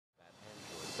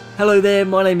Hello there,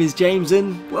 my name is James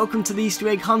and welcome to the Easter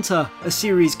Egg Hunter, a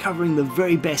series covering the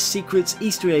very best secrets,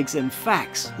 Easter eggs and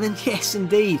facts. And yes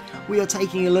indeed, we are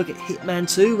taking a look at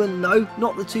Hitman 2 and no,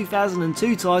 not the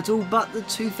 2002 title, but the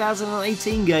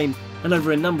 2018 game. And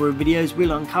over a number of videos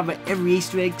we'll uncover every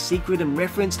Easter egg, secret and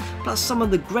reference, plus some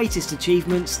of the greatest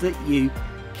achievements that you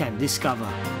can discover.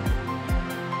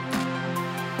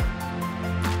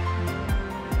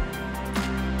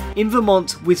 In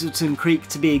Vermont, Whittleton Creek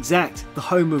to be exact, the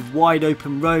home of wide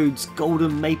open roads,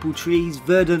 golden maple trees,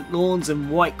 verdant lawns and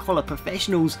white collar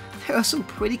professionals, there are some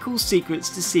pretty cool secrets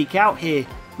to seek out here.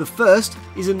 The first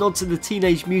is a nod to the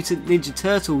Teenage Mutant Ninja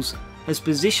Turtles. As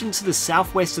positioned to the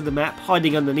southwest of the map,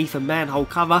 hiding underneath a manhole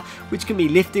cover which can be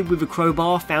lifted with a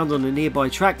crowbar found on a nearby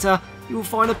tractor, you will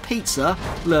find a pizza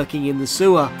lurking in the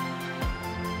sewer.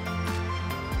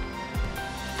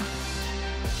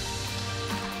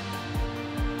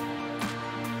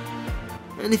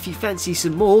 And if you fancy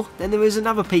some more, then there is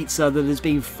another pizza that has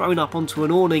been thrown up onto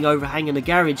an awning overhanging a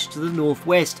garage to the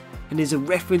northwest, and is a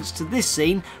reference to this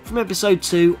scene from episode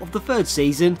 2 of the 3rd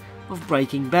season of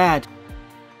Breaking Bad.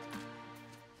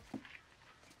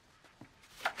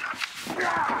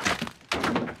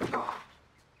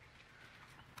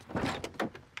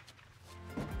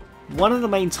 One of the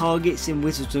main targets in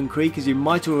Whittleton Creek, as you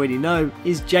might already know,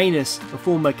 is Janus, a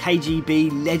former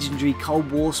KGB legendary Cold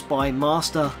War spy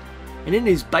master. And in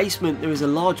his basement there is a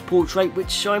large portrait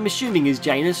which I'm assuming is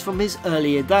Janus from his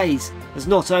earlier days, as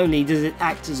not only does it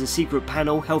act as a secret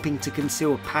panel helping to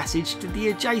conceal a passage to the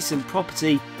adjacent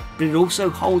property, but it also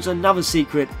holds another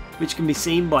secret which can be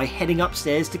seen by heading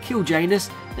upstairs to kill Janus,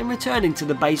 then returning to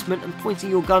the basement and pointing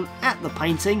your gun at the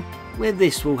painting where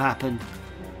this will happen.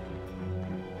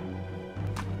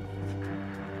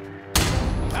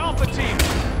 Alpha team!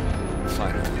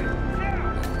 Finally,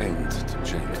 an end to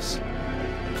Janus.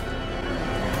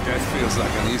 Death feels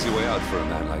like an easy way out for a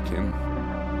man like him.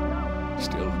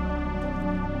 Still.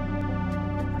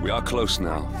 We are close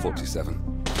now,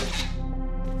 47.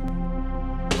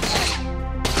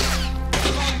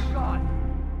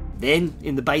 Then,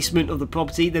 in the basement of the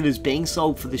property that is being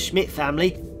sold for the Schmidt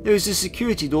family, there is a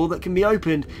security door that can be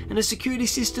opened and a security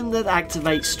system that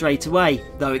activates straight away,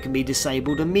 though it can be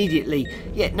disabled immediately,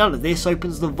 yet none of this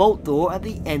opens the vault door at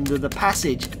the end of the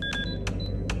passage.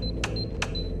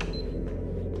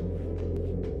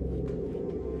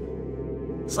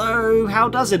 So how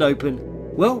does it open?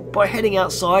 Well, by heading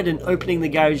outside and opening the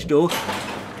garage door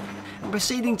and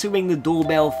proceeding to ring the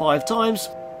doorbell 5 times.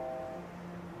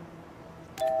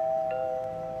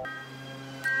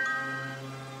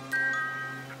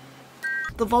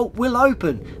 The vault will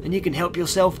open and you can help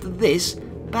yourself to this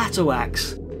battle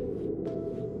axe.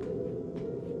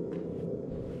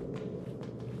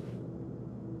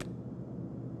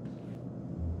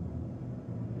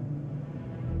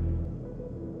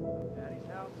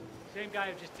 Same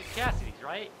guy who just did Cassidy's,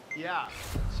 right? Yeah.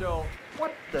 So,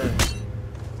 what the?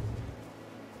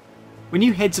 When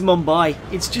you head to Mumbai,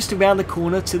 it's just around the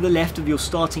corner to the left of your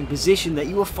starting position that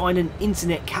you will find an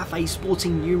internet cafe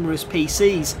sporting numerous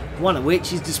PCs, one of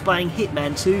which is displaying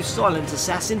Hitman 2 Silent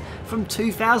Assassin from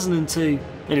 2002.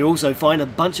 And you'll also find a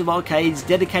bunch of arcades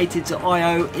dedicated to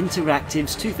IO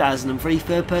Interactive's 2003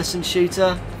 third-person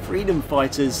shooter, Freedom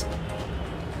Fighters.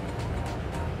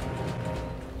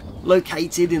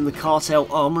 Located in the Cartel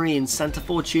Armory in Santa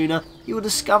Fortuna, you will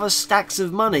discover stacks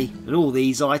of money, and all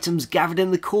these items gathered in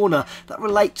the corner that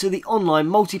relate to the online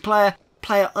multiplayer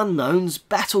PlayerUnknown's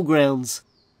Battlegrounds.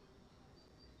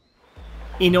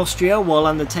 In Austria, while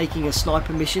undertaking a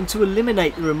sniper mission to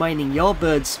eliminate the remaining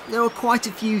Yardbirds, there are quite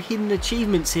a few hidden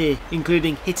achievements here,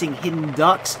 including hitting hidden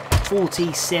ducks,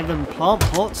 47 plant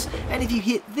pots, and if you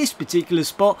hit this particular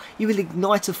spot you will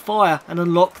ignite a fire and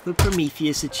unlock the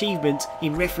Prometheus achievement,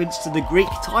 in reference to the Greek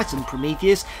titan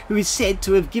Prometheus, who is said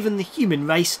to have given the human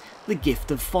race the gift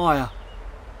of fire.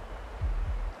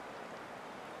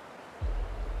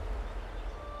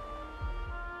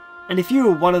 And if you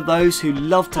are one of those who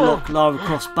love to lock Lara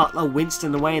Croft Butler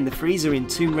Winston away in the freezer in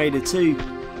Tomb Raider 2,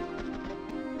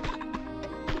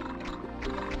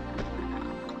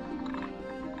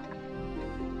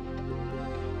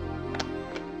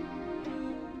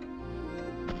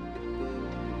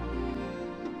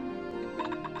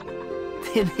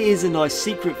 then here's a nice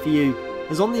secret for you.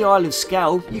 As on the Isle of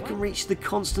Skye, you can reach the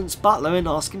Constance Butler and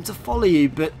ask him to follow you,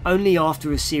 but only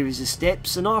after a series of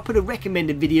steps, and I'll put a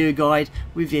recommended video guide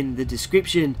within the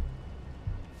description.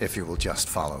 If you will just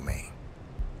follow me.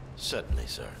 Certainly,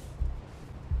 sir.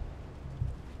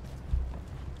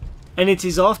 And it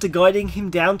is after guiding him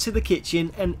down to the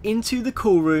kitchen and into the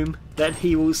cool room that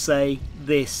he will say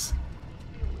this.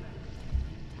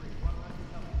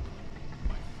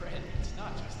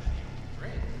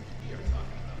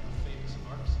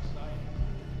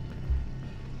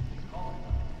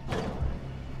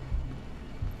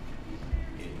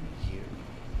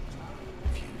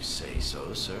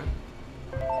 so, sir.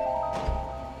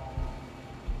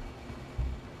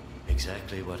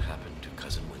 Exactly what happened to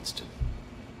Cousin Winston.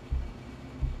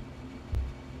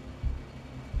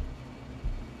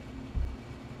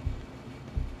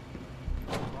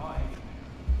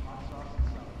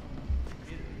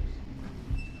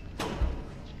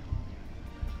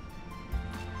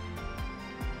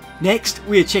 Next,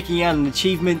 we are checking out an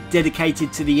achievement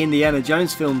dedicated to the Indiana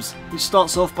Jones films, which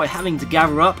starts off by having to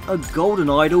gather up a golden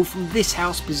idol from this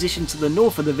house positioned to the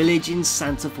north of the village in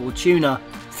Santa Fortuna.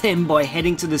 Then, by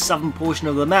heading to the southern portion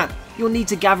of the map, you'll need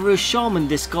to gather a shaman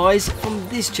disguise from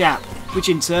this chap, which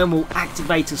in turn will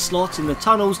activate a slot in the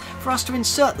tunnels for us to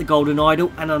insert the golden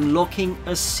idol and unlocking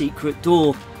a secret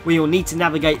door. We will need to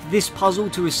navigate this puzzle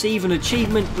to receive an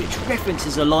achievement which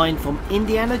references a line from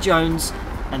Indiana Jones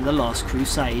and the Last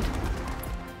Crusade.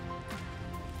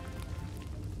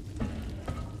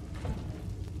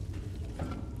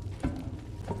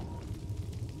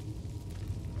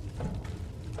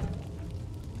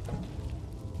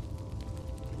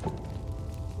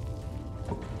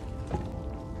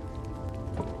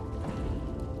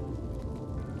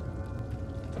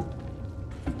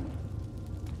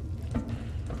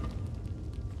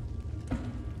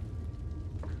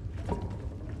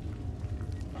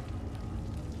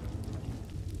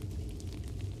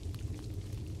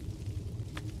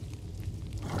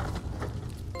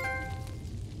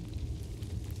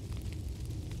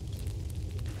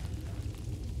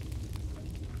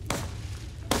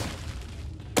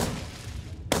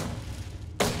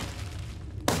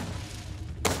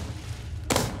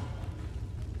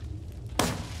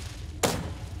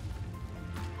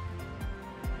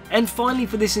 And finally,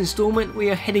 for this installment,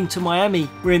 we are heading to Miami.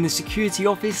 We're in the security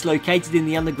office located in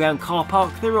the underground car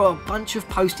park. There are a bunch of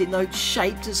post-it notes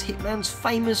shaped as Hitman's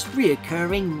famous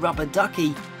reoccurring rubber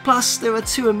ducky. Plus, there are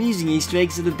 2 amusing Easter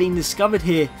eggs that have been discovered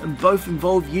here, and both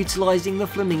involve utilising the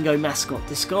Flamingo mascot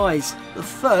disguise. The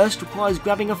first requires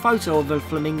grabbing a photo of a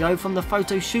flamingo from the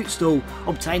photo shoot stall,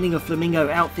 obtaining a flamingo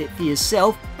outfit for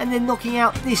yourself, and then knocking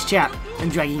out this chap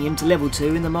and dragging him to level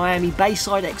 2 in the Miami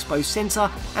Bayside Expo Centre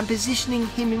and positioning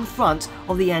him in front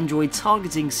of the Android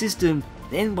targeting system.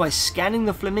 Then, by scanning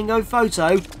the flamingo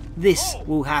photo, this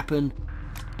will happen.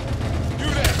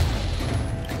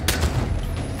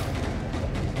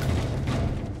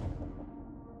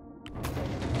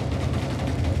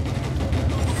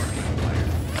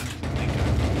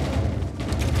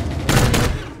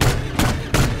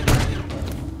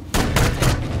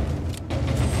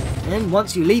 And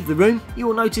once you leave the room, you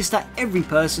will notice that every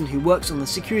person who works on the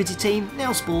security team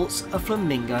now sports a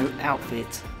flamingo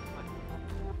outfit.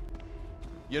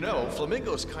 You know,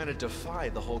 flamingos kind of defy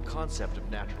the whole concept of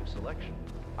natural selection.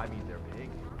 I mean, they're big,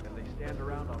 and they stand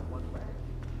around on one leg.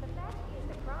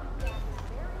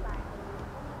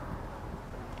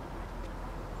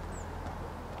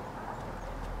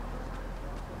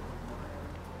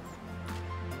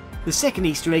 The second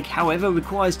Easter egg, however,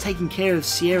 requires taking care of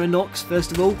Sierra Knox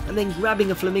first of all, and then grabbing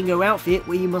a flamingo outfit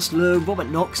where you must lure Robert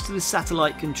Knox to the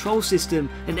satellite control system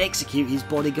and execute his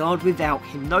bodyguard without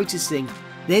him noticing.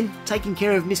 Then, taking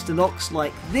care of Mr. Knox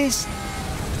like this.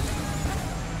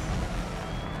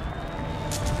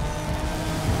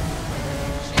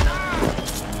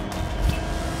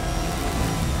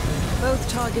 Both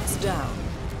targets down.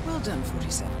 Well done,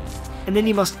 47. And then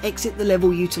you must exit the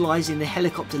level utilising the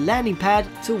helicopter landing pad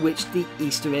to which the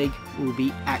Easter egg will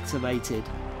be activated.